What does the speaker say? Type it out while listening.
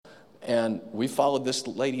And we followed this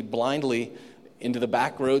lady blindly into the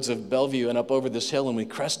back roads of Bellevue and up over this hill, and we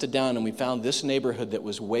crested down and we found this neighborhood that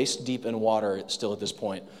was waist deep in water still at this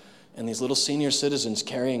point. And these little senior citizens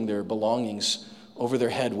carrying their belongings over their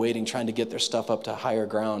head, waiting, trying to get their stuff up to higher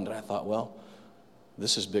ground. And I thought, well,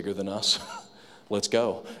 this is bigger than us. Let's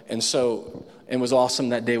go. And so it was awesome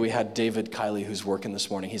that day. We had David Kiley, who's working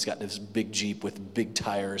this morning. He's got this big Jeep with big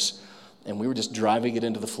tires. And we were just driving it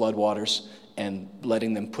into the floodwaters and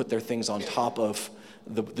letting them put their things on top of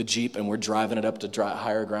the Jeep, and we're driving it up to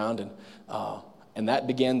higher ground. And that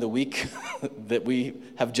began the week that we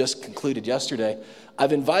have just concluded yesterday.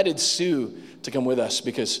 I've invited Sue to come with us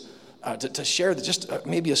because to share just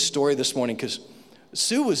maybe a story this morning, because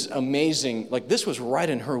Sue was amazing. Like, this was right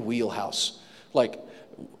in her wheelhouse. Like,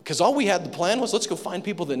 because all we had, the plan was, let's go find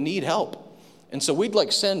people that need help. And so we'd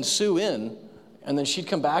like send Sue in, and then she'd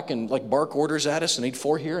come back and like bark orders at us and need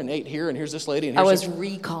 4 here and 8 here, and here's this lady. And here's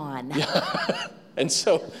recon. Yeah. And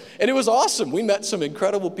it was awesome. We met some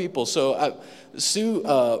incredible people. So Sue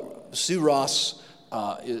Ross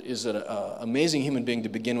is an amazing human being to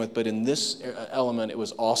begin with, but in this element, it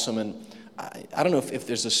was awesome. And I don't know if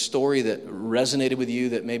there's a story that resonated with you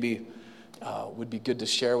that maybe would be good to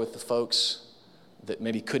share with the folks that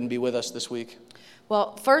maybe couldn't be with us this week.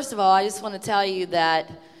 Well, first of all, I just want to tell you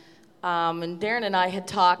that, and Darren and I had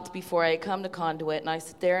talked before I had come to Conduit, and I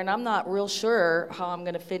said, Darren, I'm not real sure how I'm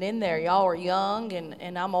going to fit in there. Y'all are young,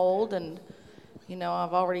 and I'm old, and, you know,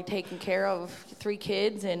 I've already taken care of 3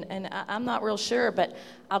 kids, and I'm not real sure. But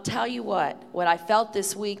I'll tell you what I felt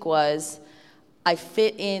this week was I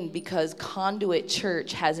fit in because Conduit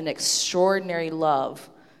Church has an extraordinary love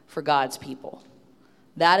for God's people.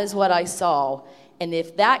 That is what I saw. And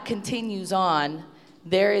if that continues on,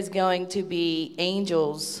 there is going to be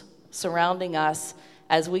angels surrounding us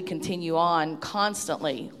as we continue on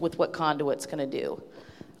constantly with what Conduit's going to do.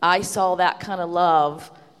 I saw that kind of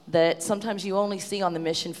love that sometimes you only see on the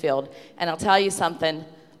mission field. And I'll tell you something,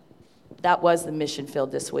 that was the mission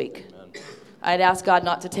field this week. Amen. I'd asked God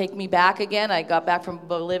not to take me back again. I got back from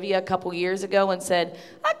Bolivia a couple years ago and said,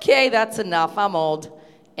 okay, that's enough, I'm old.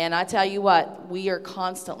 And I tell you what, we are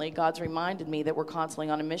constantly, God's reminded me that we're constantly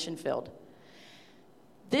on a mission field.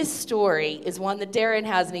 This story is one that Darren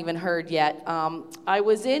hasn't even heard yet. I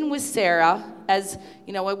was in with Sarah as,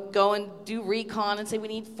 you know, I go and do recon and say, we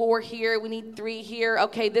need 4 here, we need 3 here.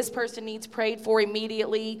 Okay, this person needs prayed for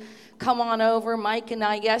immediately. Come on over. Mike and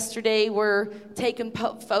I yesterday were taking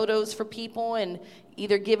photos for people and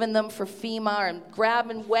either giving them for FEMA and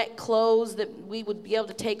grabbing wet clothes that we would be able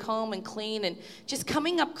to take home and clean, and just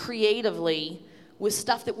coming up creatively with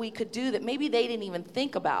stuff that we could do that maybe they didn't even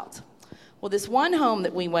think about. Well, this one home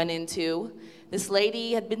that we went into, this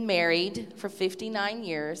lady had been married for 59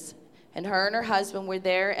 years, and her husband were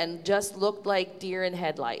there and just looked like deer in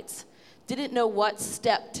headlights. Didn't know what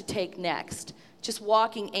step to take next, just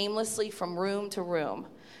walking aimlessly from room to room.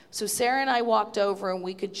 So Sarah and I walked over, and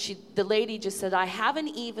the lady just said, I haven't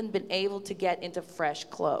even been able to get into fresh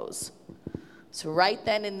clothes. So right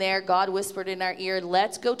then and there, God whispered in our ear,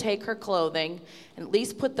 let's go take her clothing and at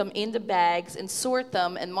least put them into bags and sort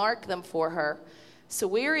them and mark them for her. So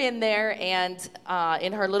we're in there and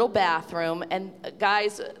in her little bathroom. And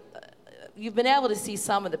guys, you've been able to see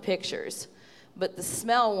some of the pictures, but the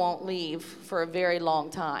smell won't leave for a very long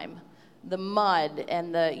time. The mud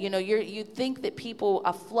and you think that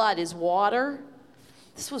a flood is water.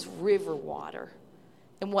 This was river water.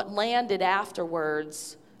 And what landed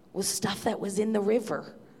afterwards was stuff that was in the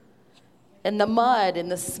river, and the mud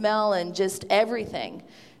and the smell and just everything.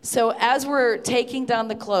 So as we're taking down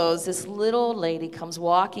the clothes, this little lady comes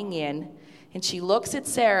walking in, and she looks at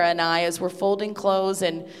Sarah and I as we're folding clothes,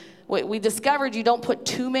 and we discovered you don't put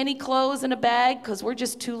too many clothes in a bag because we're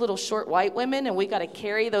just 2 little short white women, and we got to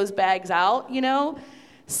carry those bags out, you know.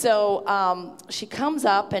 So she comes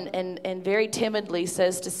up and very timidly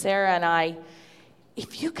says to Sarah and I,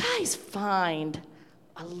 if you guys find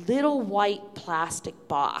a little white plastic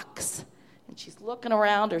box. And she's looking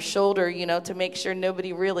around her shoulder, you know, to make sure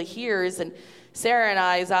nobody really hears. And Sarah and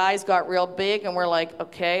I's eyes got real big, and we're like,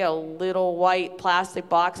 okay, a little white plastic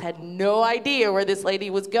box. Had no idea where this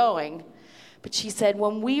lady was going. But she said,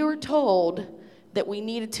 when we were told that we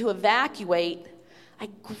needed to evacuate, I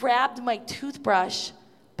grabbed my toothbrush,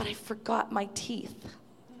 but I forgot my teeth.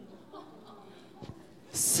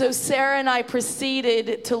 So Sarah and I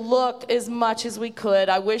proceeded to look as much as we could.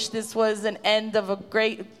 I wish this was an end of a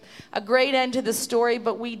great end to the story,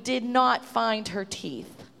 but we did not find her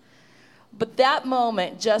teeth. But that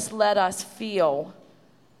moment just let us feel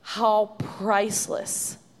how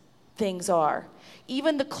priceless things are.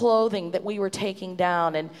 even the clothing that we were taking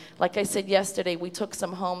down, and like I said yesterday, we took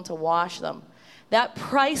some home to wash them. That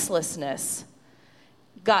pricelessness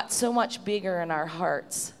got so much bigger in our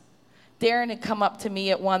hearts. Darren had come up to me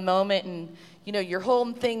at one moment, and you're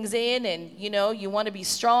holding things in, and you want to be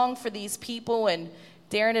strong for these people. And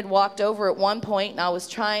Darren had walked over at one point, and I was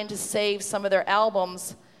trying to save some of their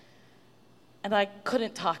albums, and I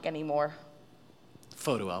couldn't talk anymore.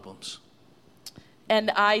 Photo albums.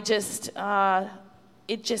 And I just,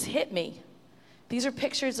 it just hit me. These are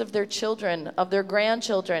pictures of their children, of their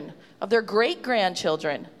grandchildren, of their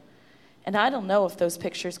great-grandchildren. And I don't know if those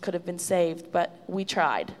pictures could have been saved, but we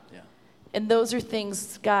tried. Yeah. And those are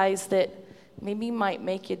things, guys, that maybe might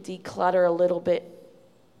make you declutter a little bit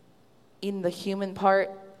in the human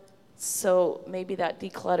part, so maybe that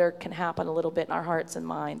declutter can happen a little bit in our hearts and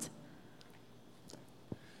minds.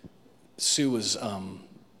 Sue was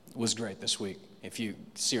great this week. If you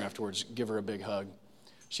see her afterwards, give her a big hug.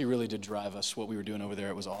 She really did drive us, what we were doing over there.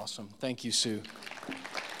 It was awesome. Thank you, Sue.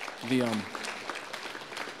 If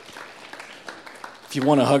you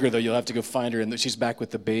want to hug her, though, you'll have to go find her, and she's back with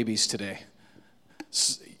the babies today.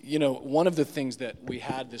 One of the things that we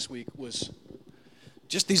had this week was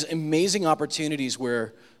just these amazing opportunities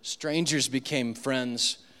where strangers became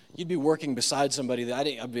friends. You'd be working beside somebody that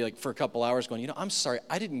I'd be like for a couple hours going, I'm sorry,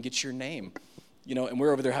 I didn't get your name. And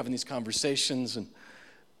we're over there having these conversations. And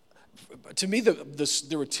to me,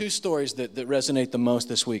 there were two stories that resonate the most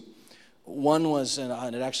this week. One was,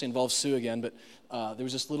 and it actually involves Sue again, but there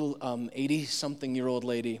was this little 80-something-year-old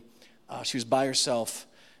lady. She was by herself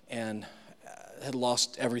and had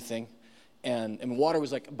lost everything. And water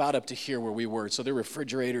was like about up to here where we were. So their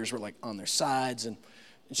refrigerators were like on their sides. And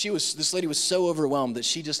this lady was so overwhelmed that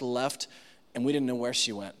she just left, and we didn't know where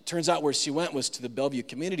she went. Turns out where she went was to the Bellevue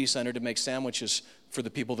Community Center to make sandwiches for the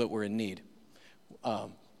people that were in need.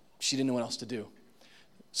 She didn't know what else to do.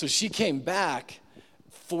 So she came back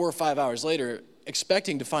 4 or 5 hours later,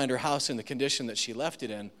 expecting to find her house in the condition that she left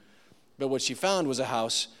it in. But what she found was a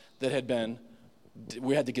house that had been,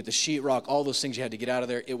 we had to get the sheetrock, all those things you had to get out of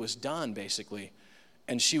there. It was done, basically.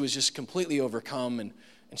 And she was just completely overcome. And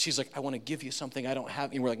she's like, I want to give you something I don't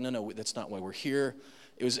have. And we're like, no, that's not why we're here.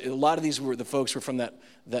 It was a lot of these were the folks were from that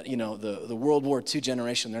the World War II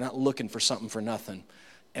generation. They're not looking for something for nothing.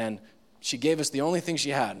 And she gave us the only thing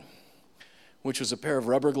she had, which was a pair of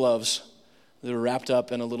rubber gloves that were wrapped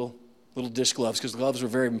up in a little dish gloves, because the gloves were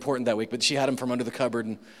very important that week. But she had them from under the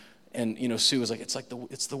cupboard, and Sue was like,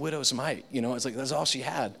 it's the widow's mite. It's like that's all she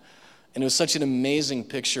had. And it was such an amazing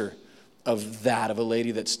picture of a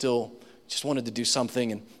lady that still just wanted to do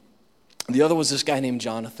something. And the other was this guy named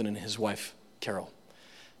Jonathan and his wife, Carol.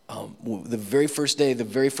 The very first day, the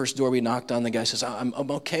very first door we knocked on, the guy says, I'm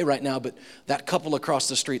okay right now, but that couple across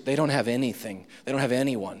the street, they don't have anything. They don't have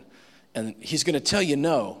anyone. And he's going to tell you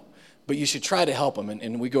no, but you should try to help him.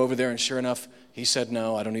 And we go over there, and sure enough, he said,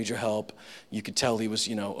 no, I don't need your help. You could tell he was,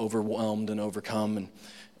 overwhelmed and overcome.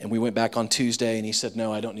 And we went back on Tuesday, and he said,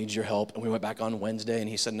 no, I don't need your help. And we went back on Wednesday, and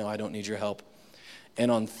he said, no, I don't need your help.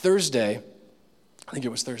 And on Thursday, I think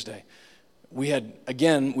it was Thursday, we had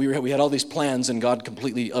all these plans, and God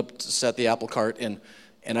completely upset the apple cart, and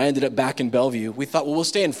I ended up back in Bellevue. We thought, well, we'll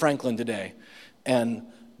stay in Franklin today. And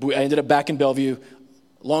I ended up back in Bellevue.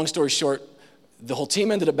 Long story short, the whole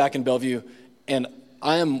team ended up back in Bellevue, and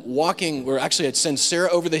I am walking. I'd send Sarah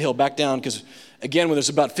over the hill back down, because, again, when there's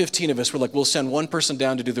about 15 of us, we're like, we'll send one person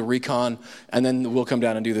down to do the recon, and then we'll come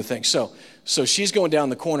down and do the thing. So she's going down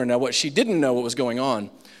the corner. Now, what she didn't know what was going on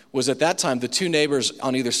was at that time, the two neighbors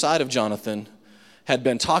on either side of Jonathan had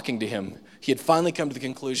been talking to him. He had finally come to the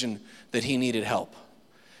conclusion that he needed help.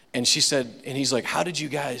 And she said, and he's like, how did you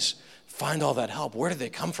guys find all that help? Where did they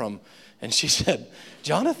come from? And she said,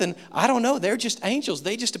 Jonathan, I don't know. They're just angels.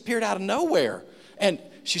 They just appeared out of nowhere. And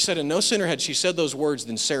she said, and no sooner had she said those words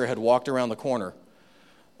than Sarah had walked around the corner.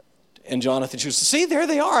 And Jonathan, she was, see, there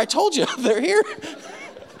they are. I told you, they're here.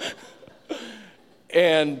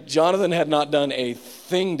 And Jonathan had not done a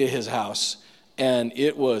thing to his house. And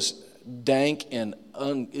it was dank and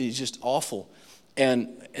it was just awful. And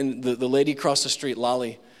the lady across the street,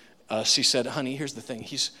 Lolly, she said, honey, here's the thing.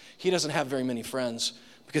 He doesn't have very many friends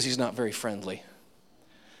because he's not very friendly.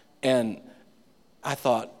 And I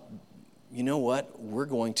thought, you know what? We're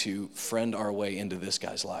going to friend our way into this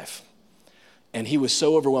guy's life. And he was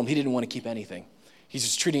so overwhelmed, he didn't want to keep anything. He's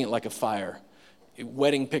just treating it like a fire.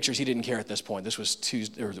 Wedding pictures, he didn't care at this point. This was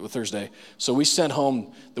Tuesday or Thursday. So we sent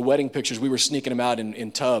home the wedding pictures. We were sneaking them out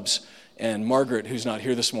in tubs. And Margaret, who's not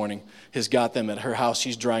here this morning, has got them at her house.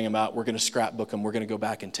 She's drying them out. We're going to scrapbook them. We're going to go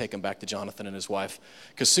back and take them back to Jonathan and his wife.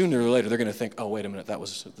 Because sooner or later, they're going to think, oh, wait a minute, that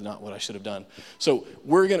was not what I should have done. So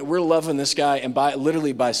we're loving this guy. And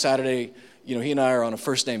literally by Saturday, he and I are on a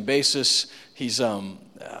first-name basis. He's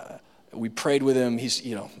we prayed with him. He's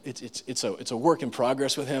it's a work in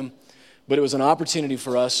progress with him. But it was an opportunity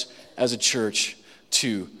for us as a church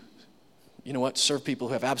to, serve people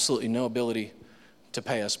who have absolutely no ability to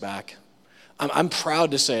pay us back. I'm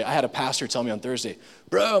proud to say, I had a pastor tell me on Thursday,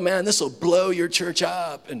 bro, man, this will blow your church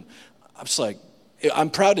up. And I was like,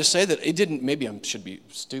 I'm proud to say that it didn't, maybe I should be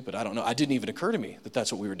stupid, I don't know. It didn't even occur to me that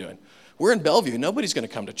that's what we were doing. We're in Bellevue. Nobody's going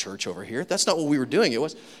to come to church over here. That's not what we were doing.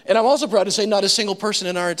 And I'm also proud to say not a single person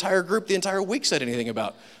in our entire group the entire week said anything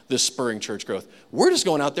about this spurring church growth. We're just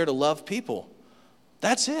going out there to love people.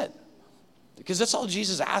 That's it. Because that's all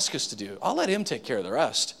Jesus asked us to do. I'll let him take care of the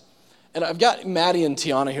rest. And I've got Maddie and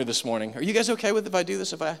Tiana here this morning. Are you guys okay with if I do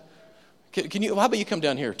this? Can you? How about you come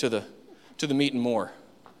down here to the meat and more?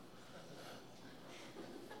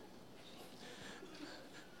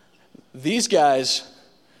 These guys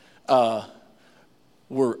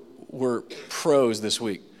were pros this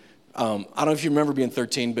week. I don't know if you remember being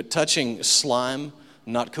 13, but touching slime,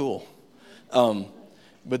 not cool.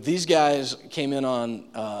 But these guys came in on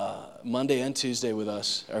Monday and Tuesday with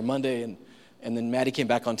us, or Monday and then Maddie came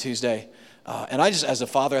back on Tuesday. And I just, as a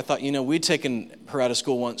father, I thought, we'd taken her out of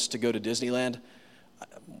school once to go to Disneyland.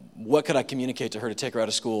 What could I communicate to her to take her out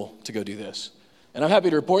of school to go do this? And I'm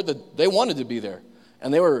happy to report that they wanted to be there.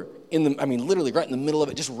 And they were literally right in the middle of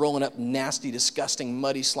it, just rolling up nasty, disgusting,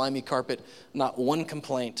 muddy, slimy carpet. Not one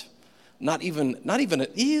complaint. Not even a,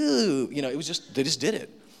 ew. It was just, they just did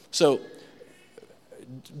it. So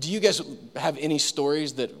do you guys have any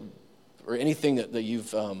stories or anything that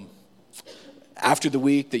you've, after the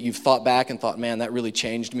week, that you've thought back and thought, man, that really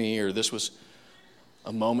changed me, or this was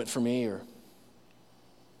a moment for me, or?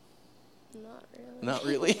 Not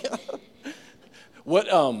really. What,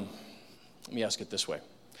 let me ask it this way.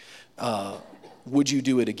 Would you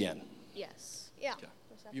do it again? Yes. Yeah. Okay.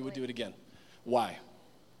 You would do it again. Why?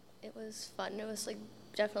 It was fun. It was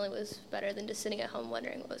definitely was better than just sitting at home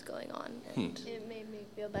wondering what was going on. And it made me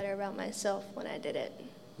feel better about myself when I did it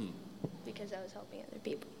because I was helping other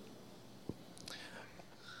people.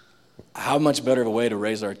 How much better of a way to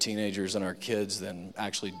raise our teenagers and our kids than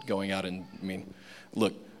actually going out and,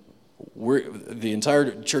 look, the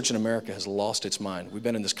entire church in America has lost its mind. We've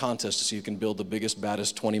been in this contest to see who can build the biggest,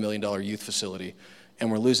 baddest $20 million youth facility,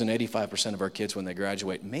 and we're losing 85% of our kids when they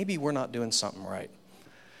graduate. Maybe we're not doing something right.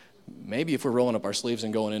 Maybe if we're rolling up our sleeves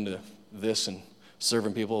and going into this and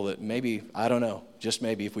serving people, that maybe, I don't know, just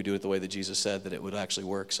maybe if we do it the way that Jesus said, that it would actually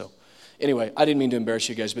work. So anyway, I didn't mean to embarrass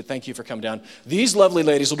you guys, but thank you for coming down. These lovely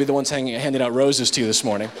ladies will be the ones handing out roses to you this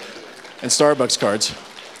morning and Starbucks cards.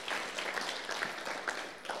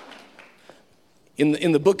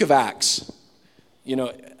 In the book of Acts,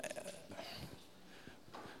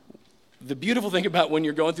 the beautiful thing about when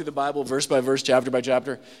you're going through the Bible verse by verse, chapter by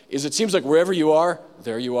chapter, is it seems like wherever you are,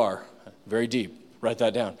 there you are. Very deep. Write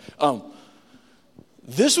that down.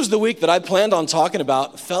 This was the week that I planned on talking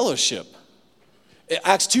about fellowship.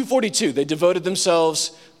 Acts 2:42, they devoted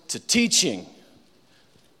themselves to teaching,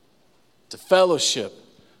 to fellowship,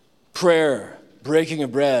 prayer, breaking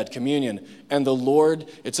of bread, communion, and the Lord,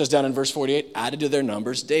 it says down in verse 48, added to their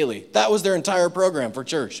numbers daily. That was their entire program for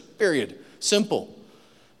church, period. Simple.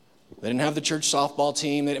 They didn't have the church softball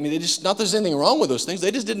team. Not that there's anything wrong with those things. They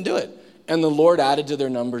just didn't do it. And the Lord added to their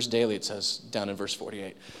numbers daily, it says down in verse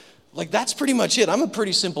 48. That's pretty much it. I'm a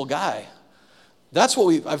pretty simple guy. That's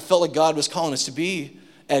what I felt like God was calling us to be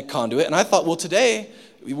at Conduit. And I thought, well, today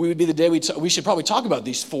would be the day we should probably talk about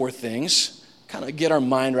these four things, kind of get our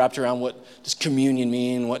mind wrapped around what does communion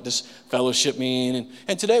mean, what does fellowship mean.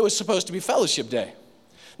 And today was supposed to be fellowship day.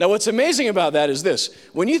 Now, what's amazing about that is this.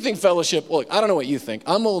 When you think fellowship, well, I don't know what you think.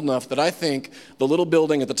 I'm old enough that I think the little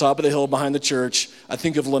building at the top of the hill behind the church, I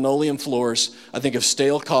think of linoleum floors, I think of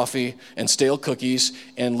stale coffee and stale cookies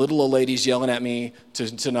and little old ladies yelling at me to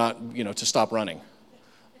stop running.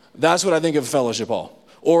 That's what I think of Fellowship Hall.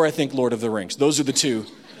 Or I think Lord of the Rings. Those are the two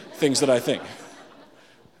things that I think.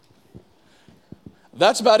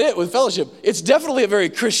 That's about it with fellowship. It's definitely a very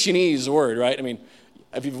Christianese word, right?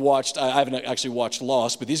 If you've watched, I haven't actually watched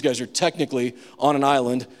Lost, but these guys are technically on an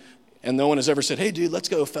island, and no one has ever said, hey, dude, let's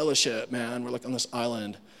go fellowship, man. We're on this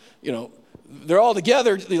island. They're all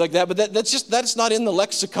together like that, but that's not in the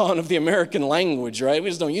lexicon of the American language, right? We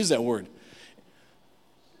just don't use that word.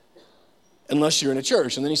 Unless you're in a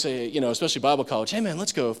church, and then you say, especially Bible college, hey, man,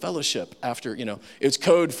 let's go fellowship after, it's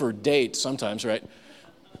code for date sometimes, right?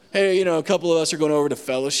 hey, a couple of us are going over to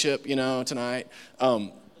fellowship, tonight.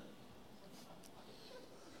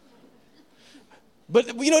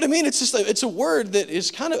 But you know what I mean? It's just it's a word that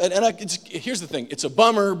is kind of, here's the thing. It's a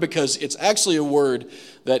bummer because it's actually a word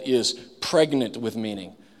that is pregnant with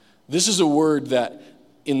meaning. This is a word that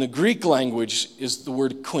in the Greek language is the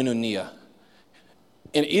word koinonia.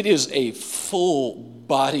 And it is a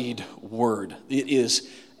full-bodied word. It is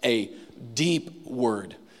a deep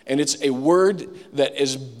word. And it's a word that,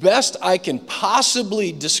 as best I can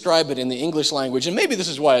possibly describe it in the English language, and maybe this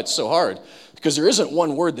is why it's so hard, because there isn't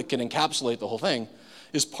one word that can encapsulate the whole thing,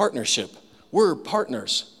 is partnership. We're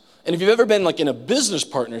partners. And if you've ever been in a business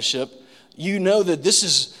partnership, you know that this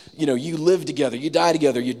is, you live together, you die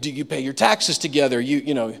together, you pay your taxes together,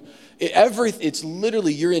 it's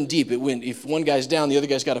literally you're in deep. If one guy's down, the other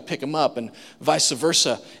guy's got to pick him up and vice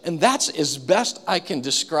versa. And that's as best I can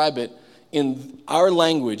describe it in our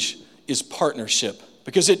language is partnership.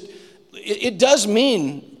 Because it does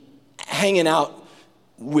mean hanging out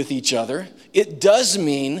with each other. It does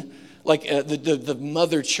mean the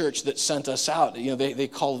mother church that sent us out, they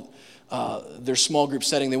call their small group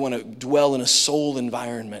setting, they want to dwell in a soul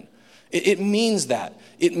environment. It means that.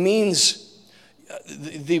 It means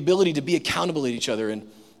the ability to be accountable to each other. And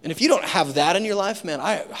if you don't have that in your life, man,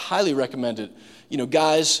 I highly recommend it.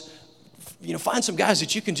 Guys, find some guys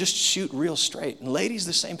that you can just shoot real straight. And ladies,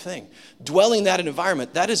 the same thing. Dwelling that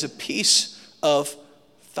environment, that is a piece of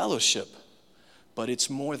fellowship. But it's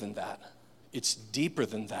more than that. It's deeper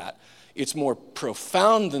than that. It's more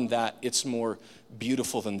profound than that. It's more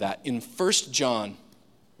beautiful than that. In 1 John,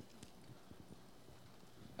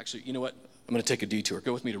 actually, you know what? I'm going to take a detour.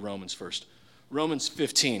 Go with me to Romans first. Romans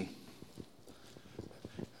 15.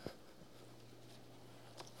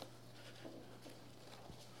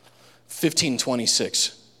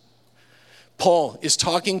 (15:26). Paul is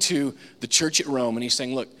talking to the church at Rome, and he's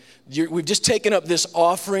saying, look, we've just taken up this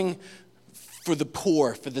offering for the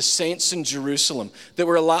poor, for the saints in Jerusalem, that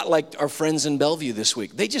were a lot like our friends in Bellevue this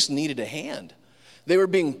week. They just needed a hand. They were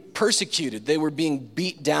being persecuted. They were being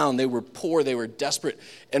beat down. They were poor. They were desperate.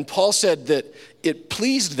 And Paul said that it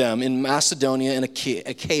pleased them in Macedonia and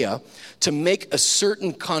Achaia to make a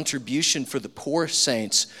certain contribution for the poor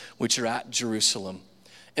saints which are at Jerusalem.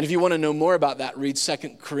 And if you want to know more about that, read 2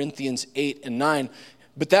 Corinthians 8 and 9.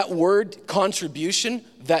 But that word, contribution,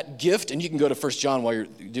 that gift, and you can go to 1 John while you're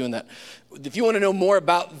doing that. If you want to know more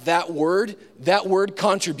about that word,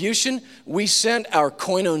 contribution, we sent our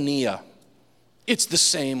koinonia. It's the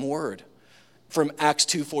same word from Acts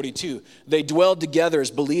 2:42. They dwelled together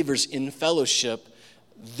as believers in fellowship.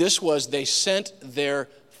 This was, they sent their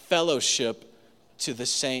fellowship to the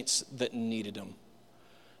saints that needed them.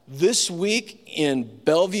 This week in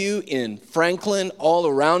Bellevue, in Franklin, all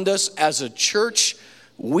around us as a church,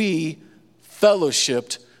 we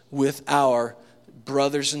fellowshipped with our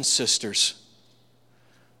brothers and sisters.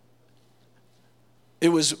 It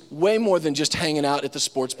was way more than just hanging out at the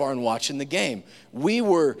sports bar and watching the game. We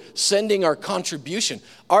were sending our contribution.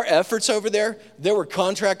 Our efforts over there were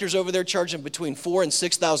contractors over there charging between $4,000 and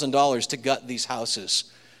 $6,000 to gut these houses.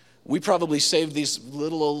 We probably saved these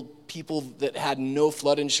little old people that had no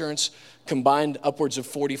flood insurance combined upwards of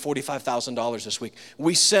 $40,000, $45,000 this week.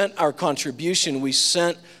 We sent our contribution. We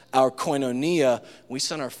sent our koinonia. We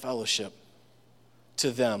sent our fellowship to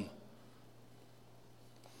them.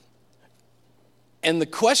 And the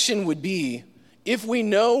question would be, if we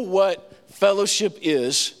know what fellowship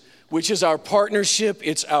is, which is our partnership,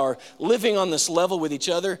 it's our living on this level with each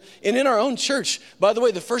other, and in our own church. By the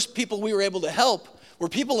way, the first people we were able to help were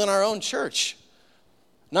people in our own church.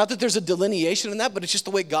 Not that there's a delineation in that, but it's just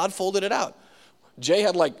the way God folded it out. Jay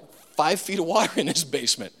had 5 feet of water in his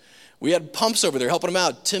basement. We had pumps over there helping him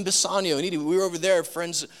out. Tim Bisagno and Edie, we were over there,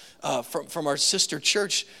 friends from our sister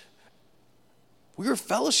church. We were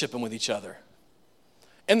fellowshipping with each other.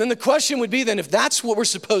 And then the question would be then, if that's what we're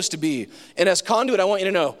supposed to be, and as Conduit, I want you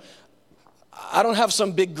to know, I don't have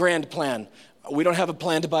some big grand plan. We don't have a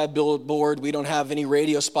plan to buy a billboard. We don't have any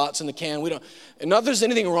radio spots in the can. And not that there's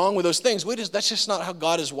anything wrong with those things. That's just not how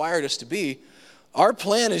God has wired us to be. Our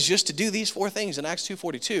plan is just to do these 4 things in Acts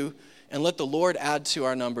 2:42 and let the Lord add to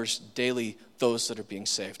our numbers daily those that are being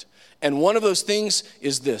saved. And one of those things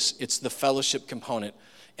is this. It's the fellowship component.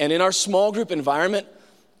 And in our small group environment,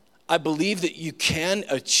 I believe that you can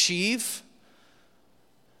achieve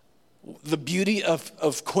the beauty of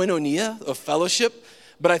koinonia, of fellowship,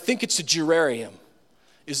 but I think it's a gerarium.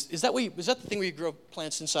 Is that the thing where you grow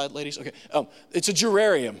plants inside, ladies? Okay, it's a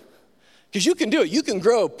gerarium. Because you can do it. You can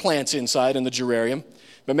grow plants inside in the gerarium.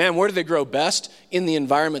 But man, where do they grow best? In the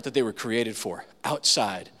environment that they were created for.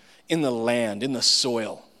 Outside, in the land, in the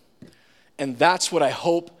soil. And that's what I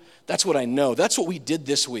hope That's what I know. That's what we did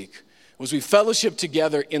this week, was we fellowshiped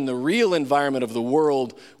together in the real environment of the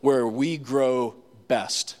world where we grow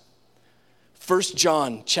best. 1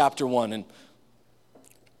 John chapter 1, and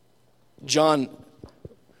John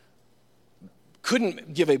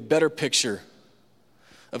couldn't give a better picture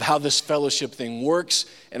of how this fellowship thing works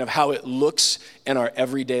and of how it looks in our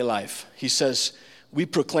everyday life. He says, we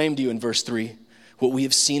proclaim to you in verse 3 what we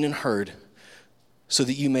have seen and heard, so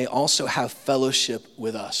that you may also have fellowship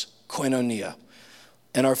with us, koinonia.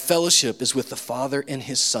 And our fellowship is with the Father and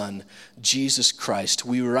his Son, Jesus Christ.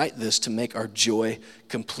 We write this to make our joy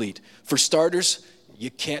complete. For starters, you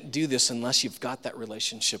can't do this unless you've got that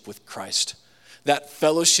relationship with Christ. That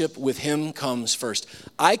fellowship with him comes first.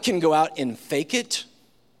 I can go out and fake it,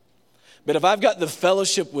 but if I've got the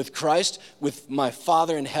fellowship with Christ, with my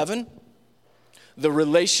Father in heaven, the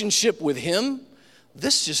relationship with him,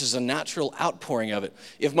 this just is a natural outpouring of it.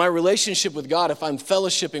 If my relationship with God, if I'm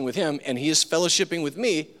fellowshipping with him and he is fellowshipping with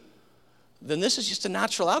me, then this is just a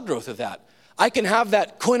natural outgrowth of that. I can have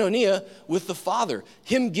that koinonia with the Father,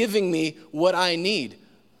 him giving me what I need.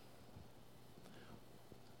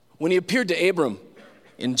 When he appeared to Abram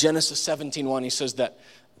in Genesis 17:1, he says that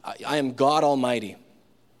I am God Almighty.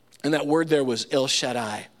 And that word there was El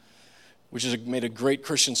Shaddai, which has made a great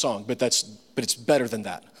Christian song, but it's better than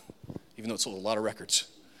that, even though it sold a lot of records.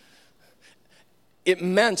 It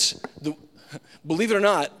meant, believe it or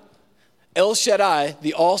not, El Shaddai,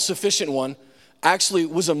 the all-sufficient one, actually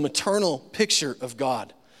was a maternal picture of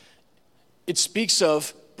God. It speaks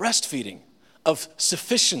of breastfeeding, of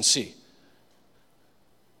sufficiency.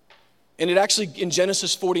 And it actually, in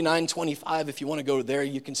Genesis 49:25, if you want to go there,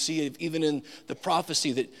 you can see it even in the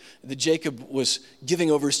prophecy that Jacob was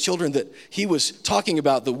giving over his children, that he was talking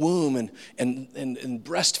about the womb and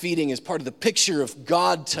breastfeeding as part of the picture of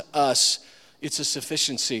God to us. It's a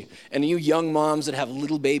sufficiency. And you young moms that have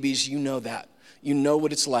little babies, you know that. You know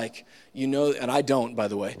what it's like. You know, and I don't, by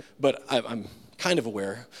the way, but I'm kind of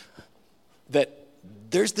aware that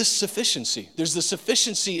there's this sufficiency. There's the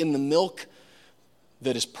sufficiency in the milk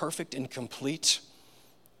that is perfect and complete.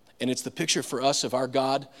 And it's the picture for us of our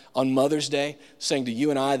God on Mother's Day saying to you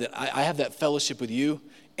and I that I have that fellowship with you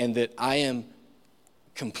and that I am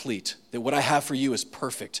complete, that what I have for you is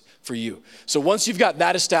perfect for you. So once you've got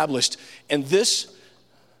that established, and this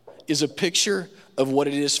is a picture of what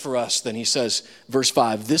it is for us, then he says, verse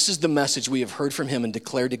 5, this is the message we have heard from him and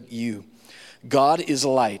declared to you. God is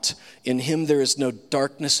light. In him there is no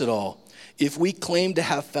darkness at all. If we claim to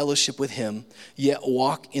have fellowship with him, yet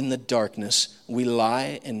walk in the darkness, we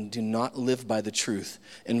lie and do not live by the truth.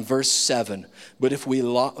 In verse 7, but if we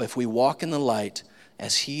walk in the light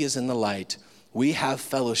as he is in the light, we have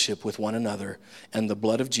fellowship with one another, and the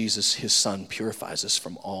blood of Jesus, his Son, purifies us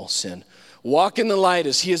from all sin. Walk in the light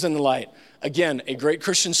as he is in the light. Again, a great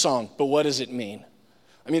Christian song, but what does it mean?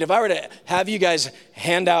 I mean, if I were to have you guys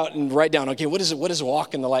hand out and write down, okay, what does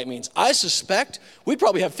walk in the light means? I suspect we'd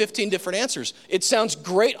probably have 15 different answers. It sounds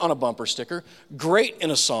great on a bumper sticker, great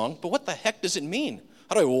in a song, but what the heck does it mean?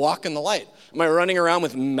 How do I walk in the light? Am I running around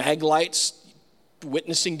with mag lights,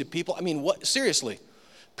 witnessing to people? I mean, what? Seriously,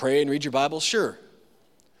 pray and read your Bible? Sure.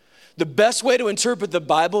 The best way to interpret the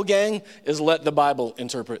Bible, gang, is let the Bible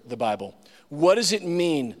interpret the Bible. What does it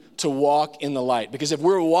mean to walk in the light? Because if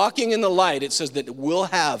we're walking in the light, it says that we'll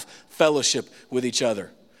have fellowship with each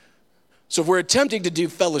other. So if we're attempting to do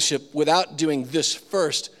fellowship without doing this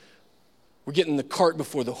first, we're getting the cart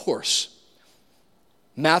before the horse.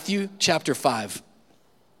 Matthew chapter 5.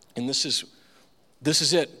 And this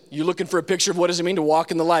is it. You're looking for a picture of what does it mean to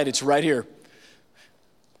walk in the light? It's right here.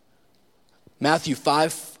 Matthew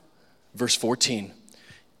 5, verse 14.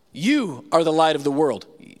 You are the light of the world.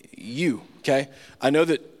 You. Okay, I know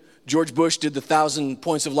that George Bush did the 1,000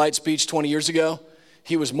 points of light speech 20 years ago.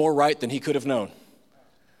 He was more right than he could have known.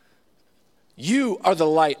 You are the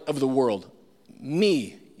light of the world.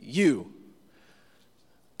 Me, you.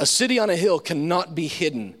 A city on a hill cannot be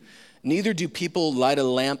hidden. Neither do people light a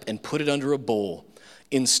lamp and put it under a bowl.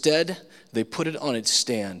 Instead, they put it on its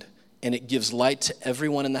stand, and it gives light to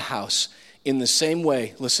everyone in the house. In the same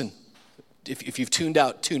way, listen, if you've tuned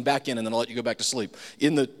out, tune back in, and then I'll let you go back to sleep.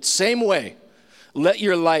 In the same way, let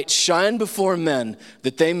your light shine before men,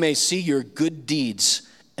 that they may see your good deeds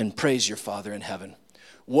and praise your Father in heaven.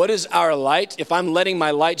 What is our light? If I'm letting my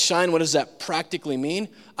light shine, what does that practically mean?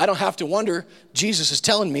 I don't have to wonder. Jesus is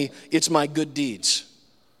telling me it's my good deeds.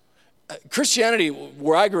 Christianity,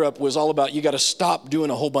 where I grew up, was all about you got to stop doing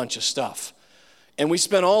a whole bunch of stuff. And we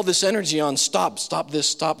spent all this energy on stop this,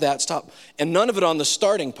 stop that, stop, and none of it on the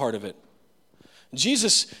starting part of it.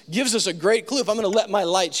 Jesus gives us a great clue. If I'm going to let my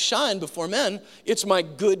light shine before men, it's my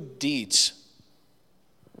good deeds.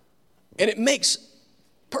 And it makes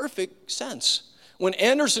perfect sense. When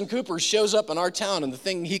Anderson Cooper shows up in our town, and the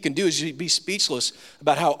thing he can do is be speechless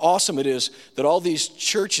about how awesome it is that all these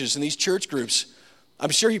churches and these church groups,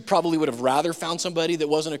 I'm sure he probably would have rather found somebody that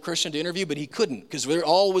wasn't a Christian to interview, but he couldn't, because they're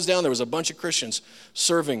all was down there was a bunch of Christians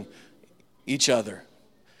serving each other.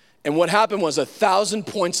 And what happened was 1,000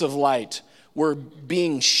 points of light were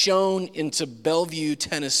being shown into Bellevue,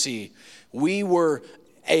 Tennessee. We were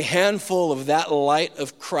a handful of that light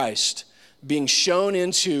of Christ being shown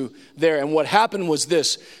into there. And what happened was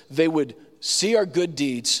this: they would see our good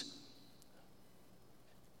deeds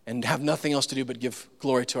and have nothing else to do but give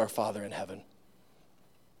glory to our Father in heaven.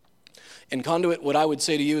 And Conduit, what I would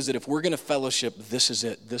say to you is that if we're going to fellowship, this is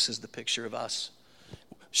it. This is the picture of us.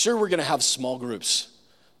 Sure, we're going to have small groups.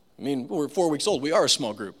 I mean, we're 4 weeks old. We are a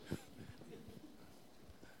small group.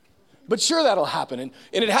 But sure, that'll happen. And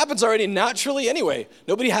it happens already naturally anyway.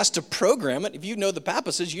 Nobody has to program it. If you know the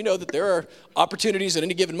Pappases, you know that there are opportunities at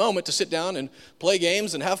any given moment to sit down and play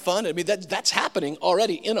games and have fun. I mean, that's happening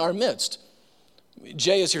already in our midst.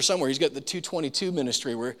 Jay is here somewhere. He's got the 222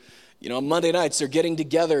 ministry where, on Monday nights they're getting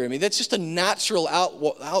together. I mean, that's just a natural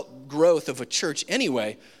outgrowth of a church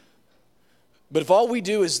anyway. But if all we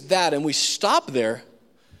do is that and we stop there,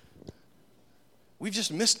 we've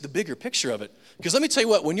just missed the bigger picture of it. Because let me tell you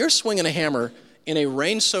what, when you're swinging a hammer in a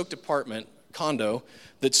rain-soaked apartment condo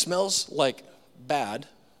that smells like bad,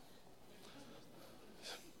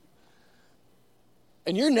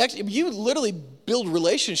 and you literally build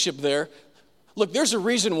relationship there. Look, there's a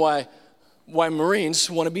reason why Marines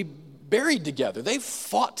want to be buried together. They've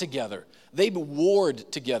fought together. They've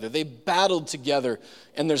warred together. They battled together.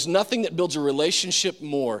 And there's nothing that builds a relationship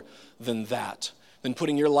more than that, than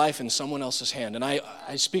putting your life in someone else's hand. And I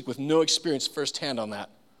speak with no experience firsthand on that.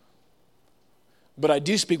 But I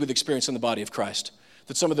do speak with experience in the body of Christ,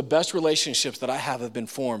 that some of the best relationships that I have been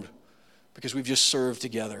formed because we've just served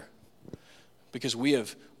together, because we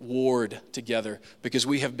have warred together, because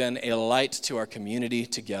we have been a light to our community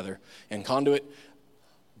together. And Conduit,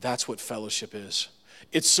 that's what fellowship is.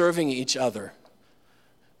 It's serving each other.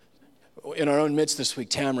 In our own midst this week,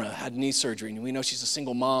 Tamara had knee surgery, and we know she's a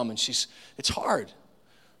single mom, and it's hard.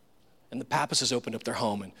 And the Pappas opened up their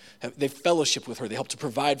home, and they fellowship with her. They help to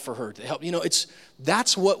provide for her. To help,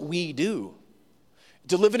 that's what we do.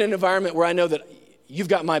 To live in an environment where I know that you've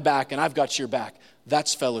got my back and I've got your back,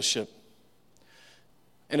 that's fellowship.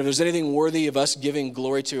 And if there's anything worthy of us giving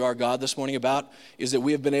glory to our God this morning about, is that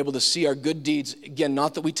we have been able to see our good deeds. Again,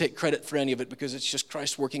 not that we take credit for any of it, because it's just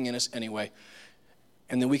Christ working in us anyway.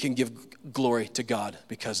 And then we can give glory to God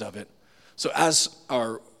because of it. So as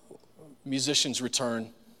our musicians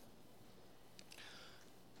return,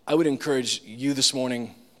 I would encourage you this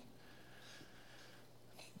morning,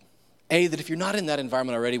 that if you're not in that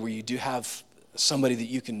environment already where you do have somebody that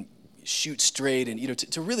you can shoot straight and,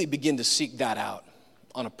 to really begin to seek that out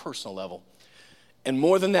on a personal level. And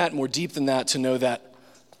more than that, more deep than that, to know that,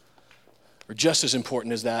 or just as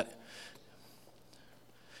important as that,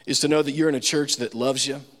 is to know that you're in a church that loves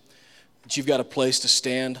you, that you've got a place to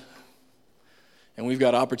stand, and we've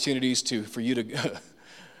got opportunities for you to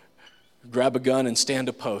grab a gun and stand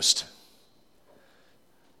a post.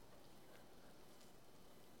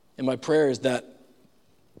 And my prayer is that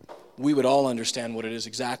we would all understand what it is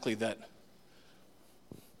exactly that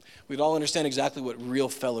we'd all understand exactly what real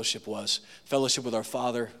fellowship was. Fellowship with our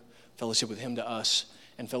Father, fellowship with Him to us,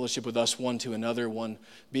 and fellowship with us one to another, one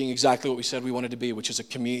being exactly what we said we wanted to be, which is a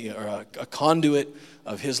conduit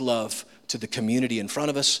of His love to the community in front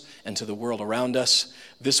of us and to the world around us.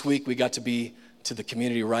 This week we got to be to the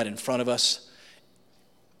community right in front of us.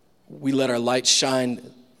 We let our light shine,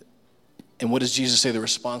 and what does Jesus say the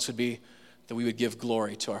response would be? That we would give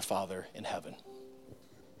glory to our Father in heaven.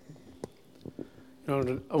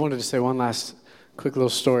 I wanted to say one last quick little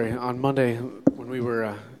story. On Monday, when we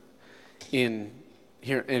were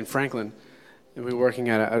here in Franklin, and we were working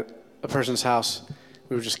at a person's house,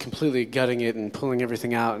 we were just completely gutting it and pulling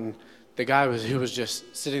everything out. And the guy who was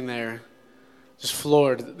just sitting there, just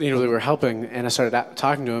floored. They were helping, and I started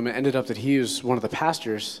talking to him. It ended up that he was one of the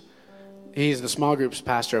pastors. He's the small groups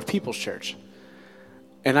pastor of People's Church,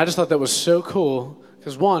 and I just thought that was so cool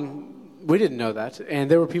because one, we didn't know that. And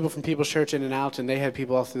there were people from People's Church in and out, and they had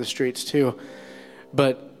people all through the streets too.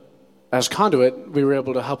 But as Conduit, we were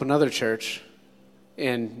able to help another church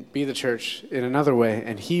and be the church in another way.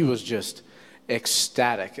 And he was just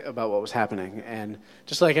ecstatic about what was happening. And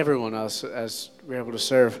just like everyone else, as we were able to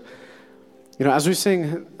serve. As we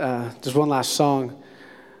sing just one last song,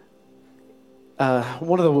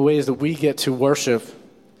 one of the ways that we get to worship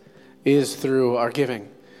is through our giving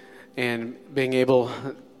and being able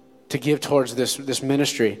to give towards this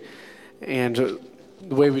ministry. And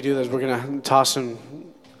the way we do that is we're going to toss some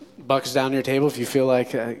bucks down your table if you feel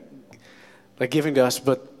like giving to us.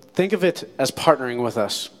 But think of it as partnering with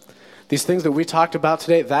us. These things that we talked about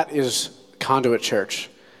today, that is Conduit Church.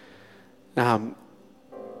 That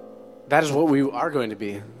is what we are going to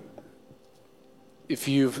be. If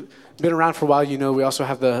you've been around for a while, you know we also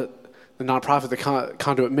have the nonprofit, the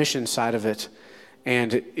Conduit Mission side of it.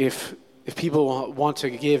 And if people want to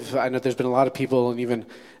give, I know there's been a lot of people, and even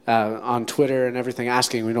on Twitter and everything,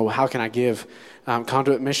 asking, how can I give?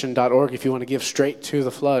 Conduitmission.org if you want to give straight to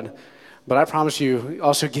the flood. But I promise you,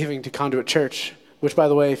 also giving to Conduit Church, which, by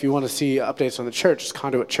the way, if you want to see updates on the church, it's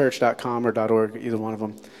conduitchurch.com or .org, either one of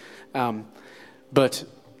them. But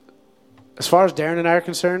as far as Darren and I are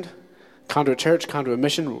concerned, Conduit Church, Conduit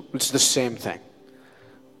Mission, it's the same thing.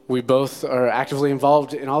 We both are actively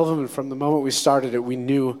involved in all of them, and from the moment we started it, we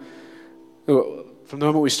knew, from the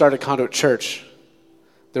moment we started Conduit Church,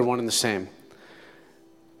 they're one and the same.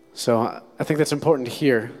 So I think that's important to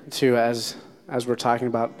hear, too, as we're talking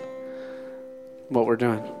about what we're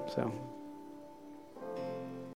doing. So.